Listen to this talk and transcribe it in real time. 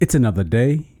It's another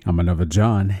day. I'm another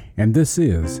John, and this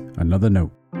is Another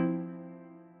Note.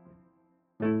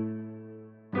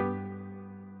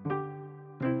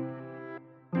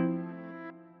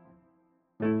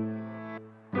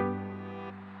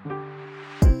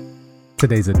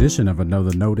 Today's edition of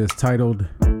Another Note is titled,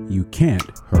 You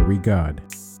Can't Hurry God.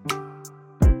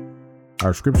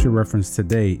 Our scripture reference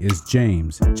today is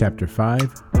James chapter 5,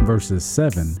 verses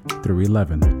 7 through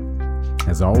 11.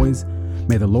 As always,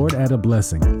 may the Lord add a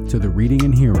blessing to the reading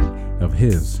and hearing of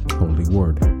His holy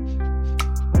word.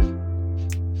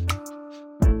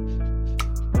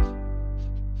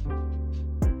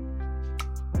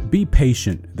 Be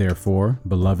patient, therefore,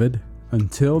 beloved,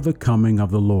 until the coming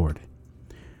of the Lord.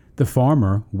 The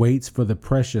farmer waits for the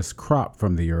precious crop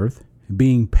from the earth,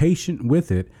 being patient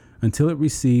with it until it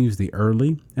receives the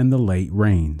early and the late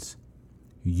rains.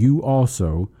 You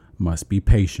also must be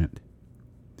patient.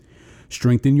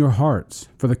 Strengthen your hearts,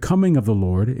 for the coming of the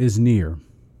Lord is near.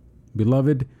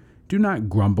 Beloved, do not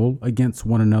grumble against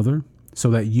one another, so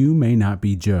that you may not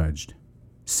be judged.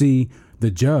 See, the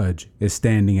judge is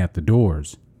standing at the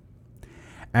doors.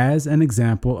 As an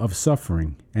example of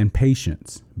suffering and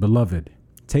patience, beloved,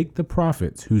 take the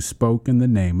prophets who spoke in the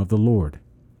name of the Lord.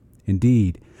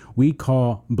 Indeed, we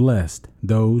call blessed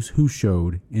those who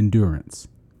showed endurance.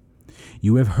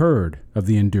 You have heard of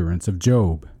the endurance of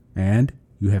Job, and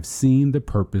you have seen the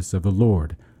purpose of the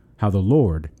Lord, how the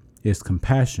Lord is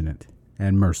compassionate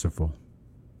and merciful.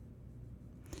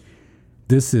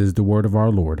 This is the word of our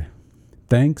Lord.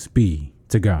 Thanks be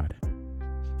to God.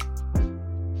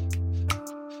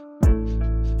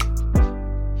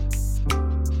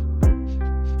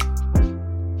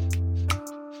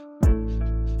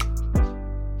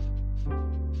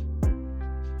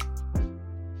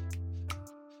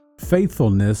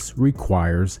 Faithfulness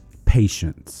requires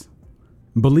patience.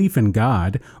 Belief in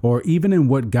God, or even in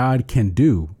what God can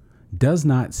do, does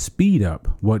not speed up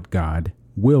what God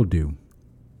will do.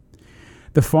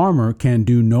 The farmer can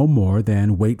do no more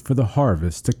than wait for the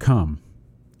harvest to come.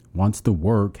 Once the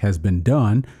work has been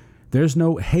done, there's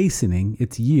no hastening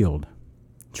its yield.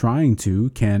 Trying to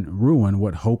can ruin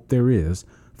what hope there is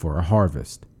for a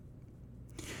harvest.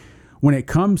 When it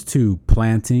comes to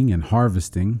planting and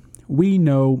harvesting, we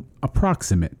know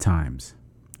approximate times.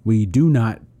 We do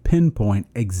not pinpoint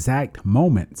exact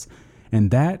moments, and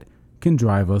that can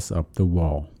drive us up the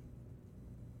wall.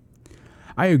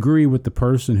 I agree with the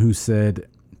person who said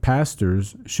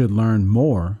pastors should learn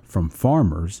more from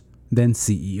farmers than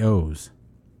CEOs.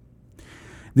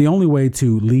 The only way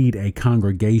to lead a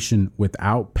congregation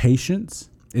without patience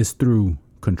is through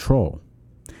control,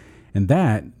 and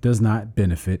that does not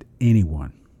benefit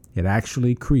anyone. It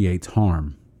actually creates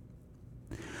harm.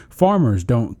 Farmers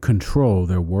don't control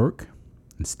their work.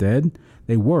 Instead,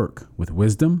 they work with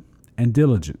wisdom and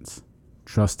diligence,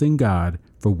 trusting God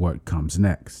for what comes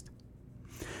next.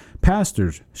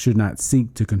 Pastors should not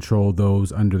seek to control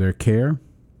those under their care.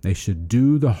 They should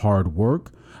do the hard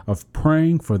work of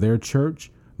praying for their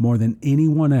church more than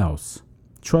anyone else,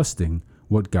 trusting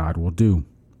what God will do.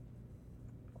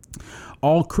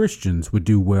 All Christians would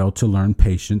do well to learn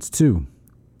patience too.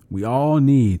 We all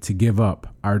need to give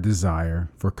up our desire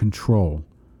for control.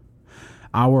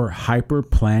 Our hyper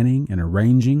planning and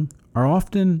arranging are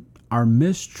often our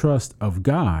mistrust of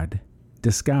God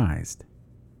disguised.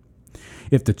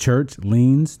 If the church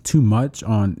leans too much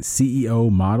on CEO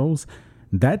models,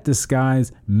 that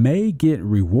disguise may get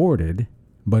rewarded,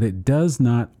 but it does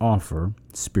not offer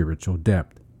spiritual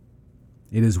depth.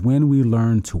 It is when we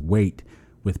learn to wait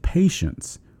with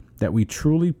patience that we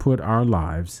truly put our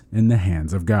lives in the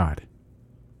hands of God.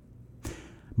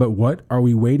 But what are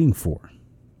we waiting for?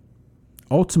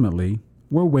 Ultimately,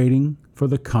 we're waiting for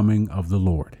the coming of the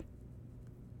Lord.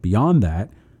 Beyond that,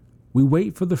 we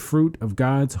wait for the fruit of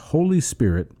God's Holy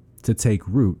Spirit to take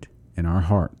root in our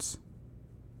hearts.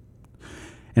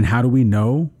 And how do we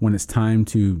know when it's time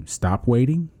to stop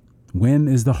waiting? When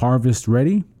is the harvest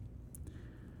ready?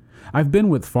 I've been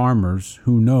with farmers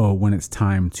who know when it's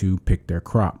time to pick their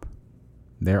crop.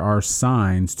 There are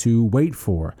signs to wait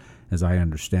for, as I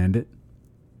understand it.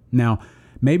 Now,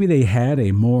 maybe they had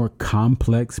a more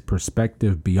complex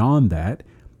perspective beyond that.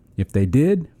 If they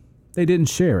did, they didn't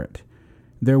share it.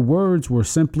 Their words were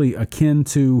simply akin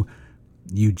to,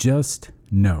 "You just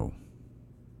know."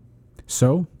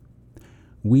 So,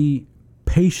 we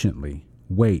patiently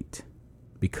wait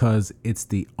because it's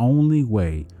the only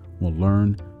way we'll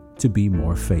learn to be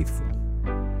more faithful.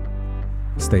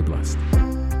 Stay blessed.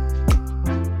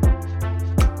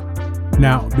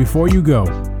 Now, before you go,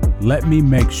 let me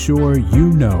make sure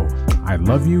you know I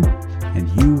love you and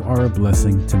you are a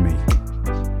blessing to me.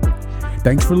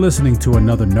 Thanks for listening to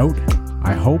Another Note.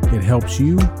 I hope it helps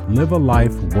you live a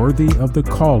life worthy of the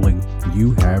calling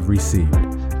you have received.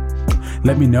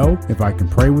 Let me know if I can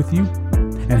pray with you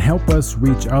and help us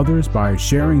reach others by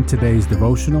sharing today's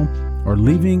devotional or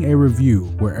leaving a review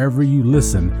wherever you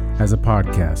listen as a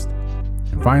podcast.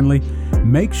 And finally,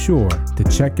 make sure to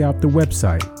check out the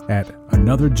website at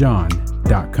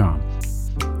anotherjohn.com.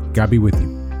 God be with you.